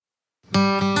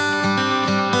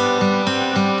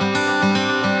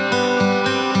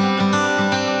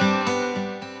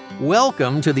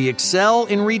Welcome to the Excel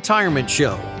in Retirement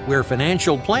Show, where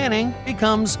financial planning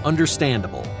becomes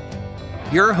understandable.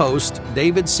 Your host,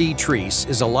 David C. Treese,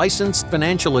 is a licensed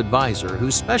financial advisor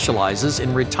who specializes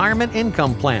in retirement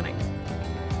income planning.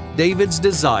 David's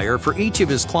desire for each of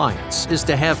his clients is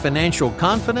to have financial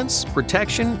confidence,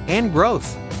 protection, and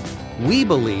growth. We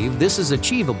believe this is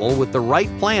achievable with the right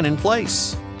plan in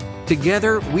place.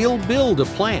 Together, we'll build a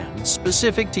plan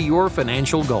specific to your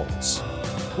financial goals.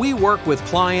 We work with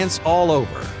clients all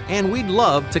over, and we'd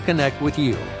love to connect with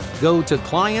you. Go to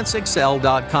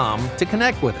clientsexcel.com to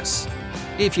connect with us.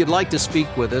 If you'd like to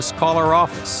speak with us, call our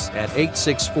office at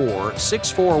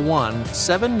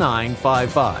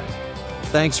 864-641-7955.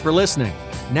 Thanks for listening.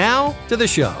 Now to the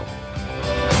show.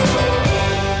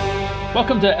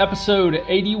 Welcome to episode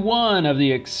 81 of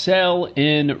the Excel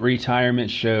in Retirement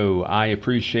Show. I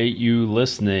appreciate you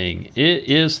listening. It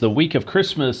is the week of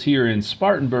Christmas here in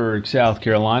Spartanburg, South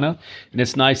Carolina, and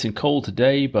it's nice and cold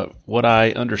today, but what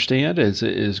I understand is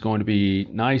it is going to be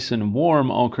nice and warm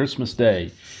on Christmas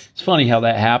Day. It's funny how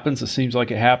that happens. It seems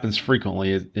like it happens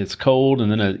frequently. It's cold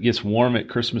and then it gets warm at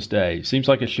Christmas Day. Seems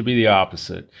like it should be the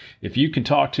opposite. If you can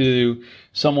talk to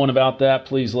someone about that,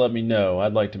 please let me know.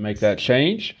 I'd like to make that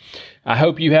change. I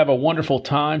hope you have a wonderful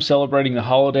time celebrating the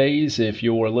holidays. If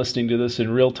you're listening to this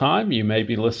in real time, you may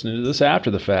be listening to this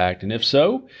after the fact. And if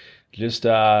so, just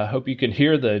hope you can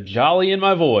hear the jolly in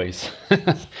my voice.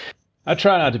 I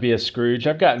try not to be a Scrooge.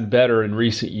 I've gotten better in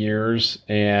recent years,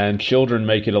 and children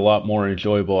make it a lot more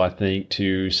enjoyable, I think,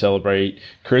 to celebrate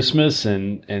Christmas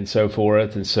and so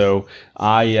forth. And so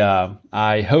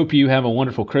I hope you have a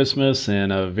wonderful Christmas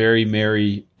and a very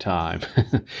merry time.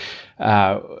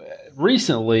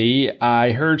 Recently,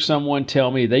 I heard someone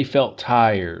tell me they felt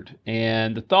tired,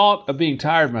 and the thought of being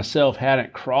tired myself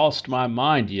hadn't crossed my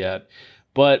mind yet.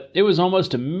 But it was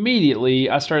almost immediately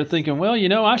I started thinking, well,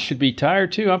 I should be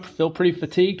tired too. I feel pretty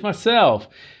fatigued myself.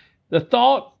 The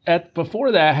thought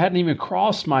before that hadn't even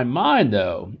crossed my mind,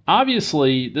 though.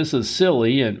 Obviously, this is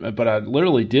silly, but I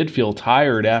literally did feel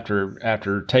tired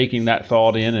after taking that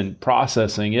thought in and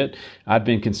processing it. I'd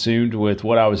been consumed with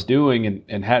what I was doing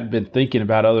and hadn't been thinking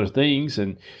about other things.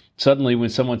 And suddenly, when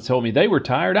someone told me they were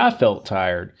tired, I felt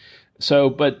tired.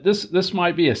 But this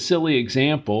might be a silly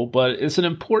example, but it's an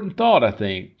important thought, I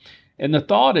think. And the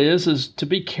thought is to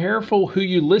be careful who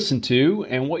you listen to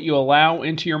and what you allow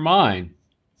into your mind.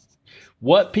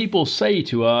 What people say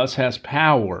to us has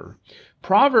power.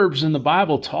 Proverbs in the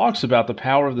Bible talks about the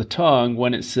power of the tongue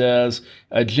when it says,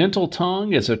 "A gentle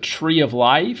tongue is a tree of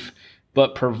life,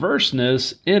 but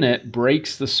perverseness in it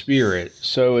breaks the spirit."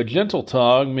 So a gentle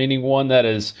tongue, meaning one that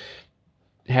has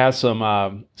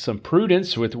some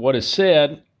prudence with what is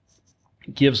said,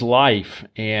 gives life,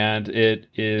 and it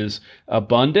is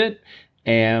abundant.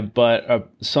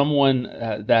 But someone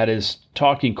that is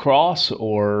talking cross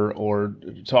or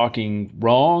talking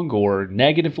wrong or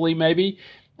negatively, maybe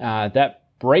that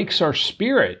breaks our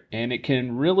spirit, and it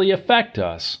can really affect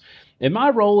us. In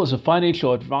my role as a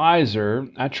financial advisor,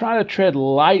 I try to tread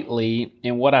lightly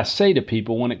in what I say to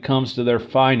people when it comes to their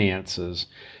finances,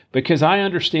 because I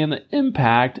understand the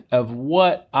impact of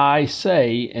what I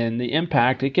say and the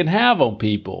impact it can have on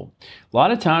people. A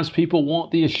lot of times people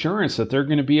want the assurance that they're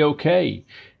going to be okay.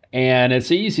 And it's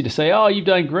easy to say, "Oh, you've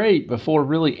done great," before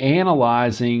really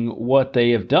analyzing what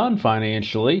they have done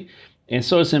financially. And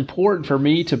so it's important for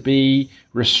me to be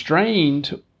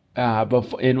restrained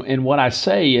in what I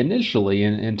say initially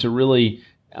and to really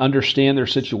understand their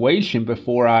situation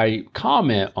before I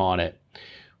comment on it.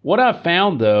 What I've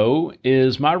found, though,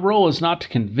 is my role is not to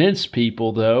convince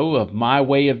people, though, of my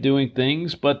way of doing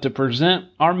things, but to present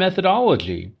our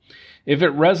methodology. If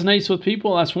it resonates with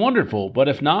people, that's wonderful. But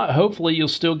if not, hopefully you'll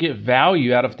still get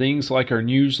value out of things like our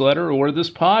newsletter or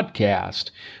this podcast.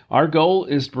 Our goal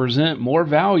is to present more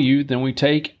value than we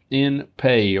take in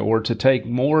pay, or to take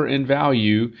more in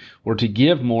value, or to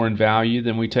give more in value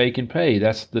than we take in pay.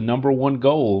 That's the number one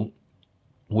goal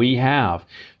we have.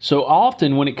 So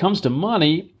often when it comes to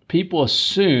money, people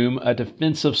assume a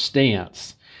defensive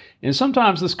stance. And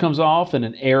sometimes this comes off in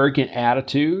an arrogant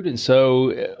attitude. And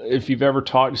so if you've ever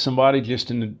talked to somebody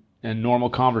just in a normal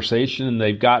conversation and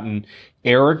they've gotten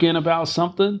arrogant about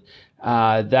something,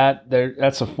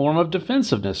 that's a form of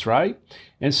defensiveness, right?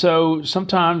 And so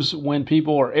sometimes when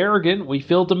people are arrogant, we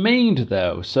feel demeaned,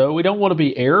 though. So we don't want to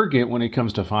be arrogant when it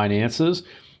comes to finances.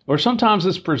 Or sometimes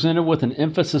it's presented with an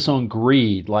emphasis on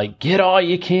greed, like get all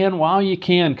you can while you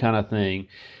can kind of thing.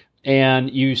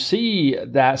 And you see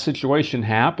that situation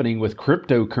happening with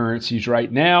cryptocurrencies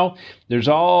right now. There's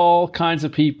all kinds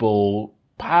of people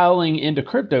piling into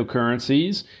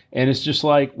cryptocurrencies, and it's just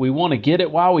like we want to get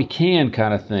it while we can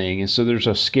kind of thing. And so there's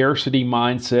a scarcity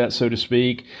mindset, so to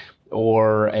speak,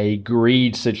 or a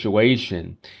greed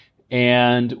situation.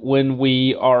 And when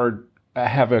we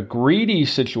have a greedy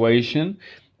situation,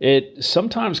 it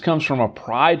sometimes comes from a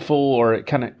prideful, or it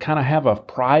kind of have a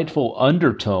prideful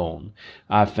undertone,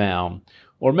 I found.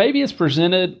 Or maybe it's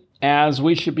presented as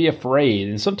we should be afraid.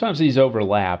 And sometimes these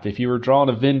overlap. If you were drawing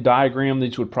a Venn diagram,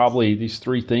 these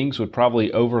three things would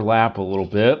probably overlap a little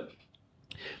bit.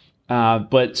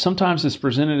 But sometimes it's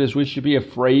presented as we should be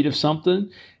afraid of something.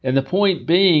 And the point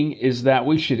being is that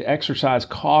we should exercise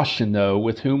caution, though,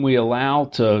 with whom we allow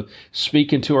to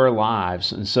speak into our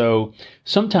lives. And so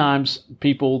sometimes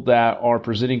people that are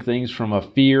presenting things from a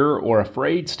fear or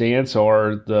afraid stance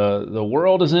are the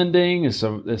world is ending, it's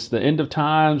the end of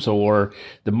times, or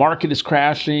the market is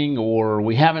crashing, or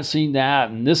we haven't seen that,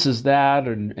 and this is that,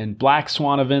 and black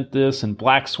swan event this and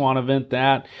black swan event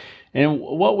that. And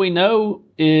what we know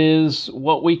is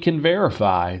what we can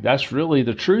verify. That's really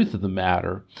the truth of the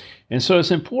matter. And so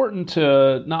it's important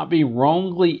to not be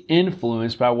wrongly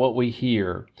influenced by what we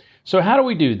hear. So how do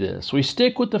we do this? We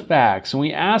stick with the facts and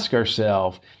we ask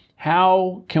ourselves,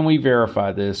 how can we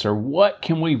verify this? Or what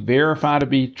can we verify to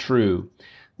be true?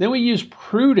 Then we use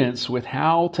prudence with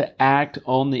how to act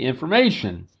on the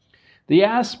information. The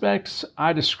aspects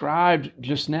I described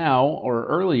just now, or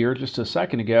earlier, just a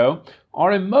second ago,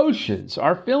 are emotions.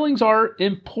 Our feelings are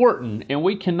important, and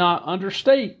we cannot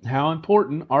understate how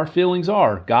important our feelings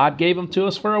are. God gave them to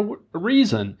us for a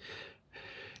reason.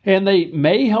 And they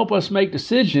may help us make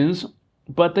decisions,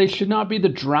 but they should not be the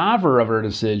driver of our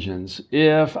decisions.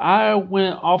 If I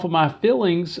went off of my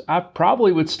feelings, I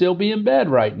probably would still be in bed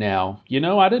right now.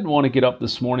 I didn't want to get up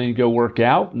this morning and go work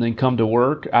out and then come to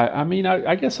work.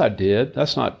 I guess I did.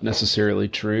 That's not necessarily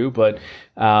true, but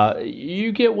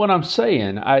you get what I'm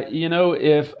saying.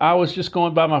 If I was just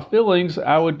going by my feelings,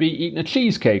 I would be eating a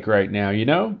cheesecake right now,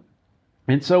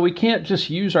 And so we can't just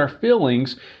use our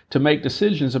feelings to make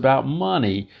decisions about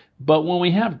money. But when we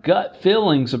have gut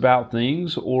feelings about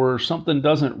things, or something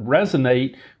doesn't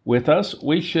resonate with us,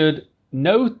 we should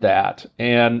note that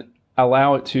and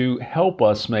allow it to help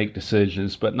us make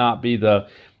decisions, but not be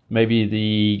maybe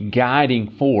the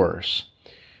guiding force.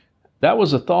 That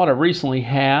was a thought I recently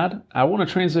had. I want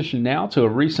to transition now to a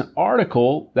recent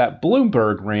article that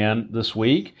Bloomberg ran this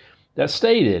week that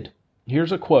stated,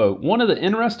 here's a quote, "One of the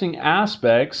interesting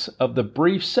aspects of the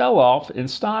brief sell-off in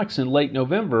stocks in late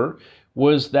November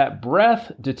was that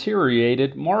breadth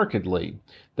deteriorated markedly.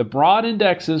 The broad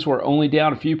indexes were only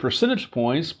down a few percentage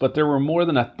points, but there were more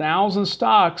than 1,000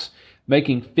 stocks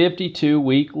making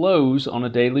 52-week lows on a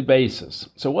daily basis."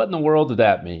 So what in the world did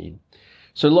that mean?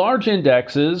 So large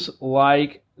indexes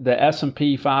like the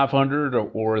S&P 500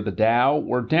 or the Dow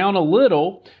were down a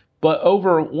little, but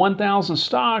over 1,000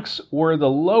 stocks were the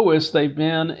lowest they've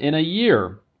been in a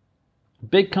year.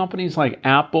 Big companies like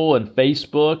Apple and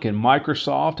Facebook and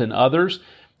Microsoft and others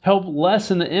help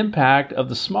lessen the impact of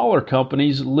the smaller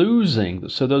companies losing.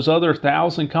 So those other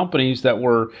 1,000 companies that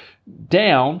were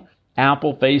down,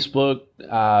 Apple, Facebook,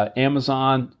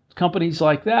 Amazon, companies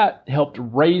like that helped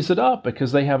raise it up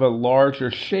because they have a larger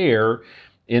share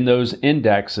in those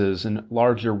indexes and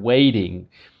larger weighting.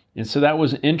 And so that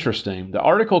was interesting. The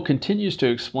article continues to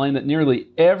explain that nearly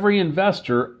every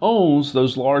investor owns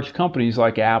those large companies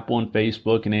like Apple and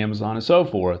Facebook and Amazon and so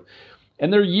forth.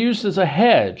 And they're used as a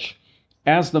hedge.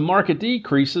 As the market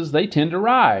decreases, they tend to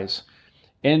rise.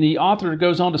 And the author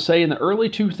goes on to say in the early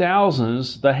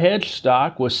 2000s, the hedge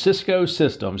stock was Cisco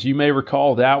Systems. You may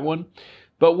recall that one.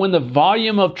 But when the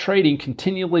volume of trading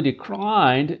continually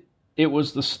declined, it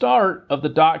was the start of the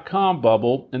dot-com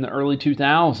bubble in the early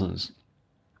 2000s.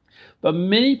 But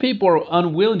many people are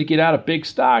unwilling to get out of big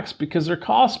stocks because their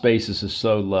cost basis is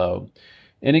so low.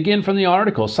 And again, from the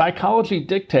article, psychology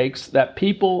dictates that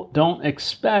people don't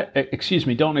experience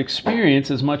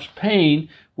as much pain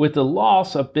with the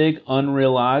loss of big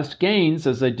unrealized gains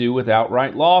as they do with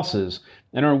outright losses,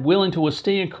 and are willing to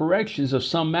withstand corrections of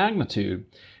some magnitude.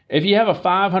 If you have a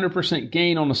 500%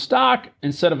 gain on a stock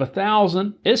instead of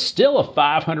 1,000, it's still a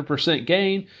 500%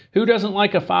 gain. Who doesn't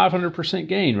like a 500%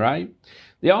 gain, right?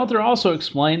 The author also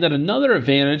explained that another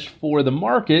advantage for the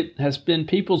market has been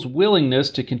people's willingness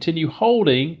to continue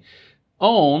holding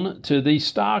on to these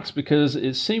stocks because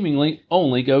it seemingly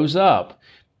only goes up.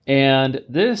 And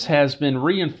this has been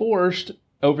reinforced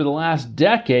over the last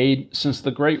decade since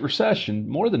the Great Recession,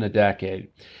 more than a decade.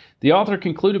 The author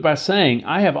concluded by saying,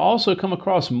 "I have also come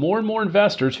across more and more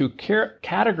investors who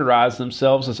categorize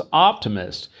themselves as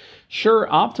optimists. Sure,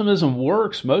 optimism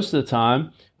works most of the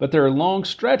time, but there are long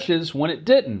stretches when it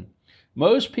didn't.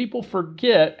 Most people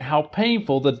forget how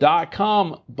painful the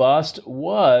dot-com bust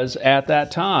was at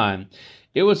that time.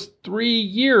 It was 3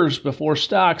 years before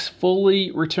stocks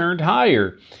fully returned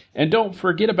higher. And don't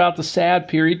forget about the sad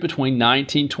period between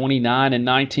 1929 and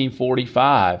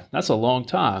 1945. That's a long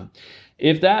time.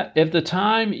 If the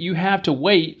time you have to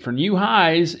wait for new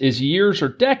highs is years or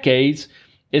decades,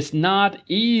 it's not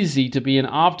easy to be an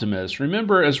optimist.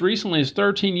 Remember, as recently as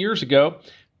 13 years ago,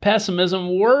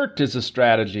 pessimism worked as a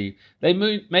strategy. They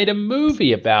made a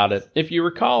movie about it. If you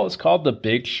recall, it's called The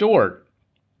Big Short.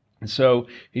 And so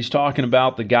he's talking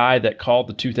about the guy that called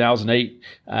the 2008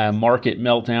 market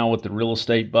meltdown with the real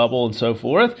estate bubble and so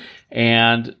forth.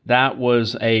 And that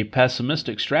was a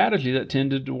pessimistic strategy that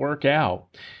tended to work out.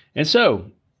 And so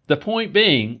the point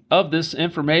being of this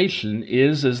information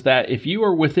is that if you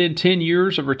are within 10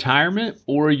 years of retirement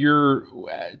or you're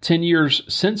 10 years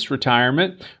since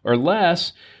retirement or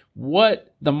less,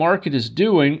 what the market is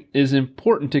doing is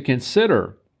important to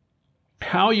consider.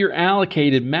 How you're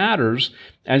allocated matters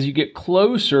as you get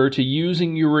closer to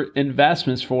using your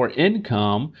investments for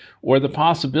income or the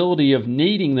possibility of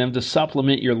needing them to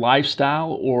supplement your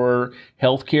lifestyle or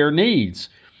healthcare needs.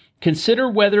 Consider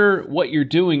whether what you're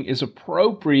doing is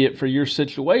appropriate for your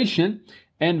situation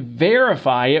and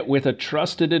verify it with a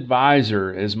trusted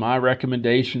advisor is my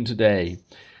recommendation today.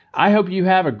 I hope you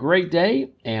have a great day,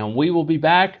 and we will be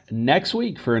back next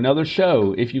week for another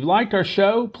show. If you liked our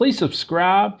show, please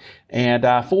subscribe and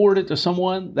forward it to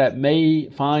someone that may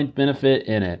find benefit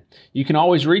in it. You can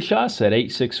always reach us at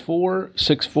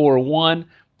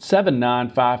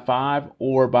 864-641-7955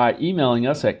 or by emailing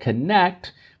us at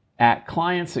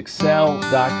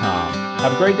connect@clientsexcel.com.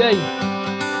 Have a great day.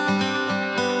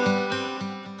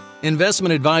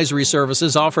 Investment advisory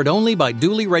services offered only by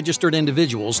duly registered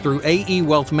individuals through AE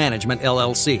Wealth Management,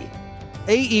 LLC.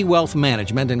 AE Wealth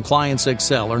Management and Clients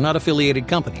Excel are not affiliated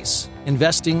companies.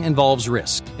 Investing involves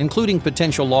risk, including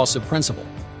potential loss of principal.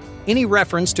 Any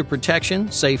reference to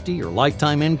protection, safety, or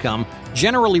lifetime income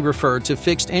generally refer to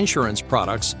fixed insurance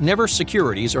products, never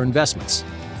securities or investments.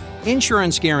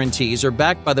 Insurance guarantees are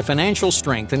backed by the financial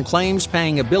strength and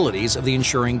claims-paying abilities of the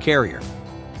insuring carrier.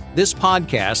 This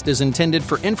podcast is intended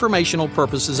for informational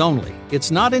purposes only.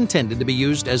 It's not intended to be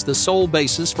used as the sole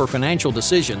basis for financial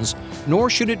decisions, nor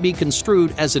should it be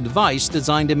construed as advice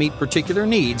designed to meet particular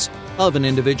needs of an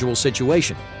individual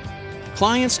situation.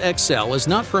 Clients Excel is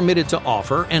not permitted to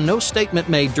offer, and no statement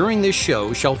made during this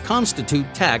show shall constitute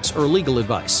tax or legal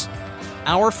advice.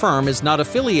 Our firm is not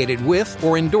affiliated with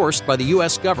or endorsed by the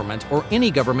U.S. government or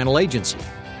any governmental agency.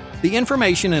 The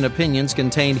information and opinions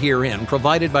contained herein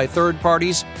provided by third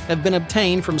parties have been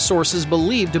obtained from sources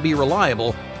believed to be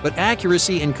reliable, but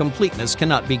accuracy and completeness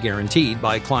cannot be guaranteed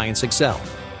by Clients Excel.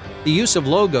 The use of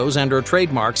logos and/or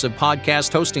trademarks of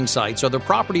podcast hosting sites are the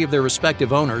property of their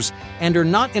respective owners and are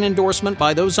not an endorsement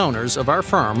by those owners of our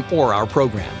firm or our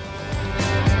program.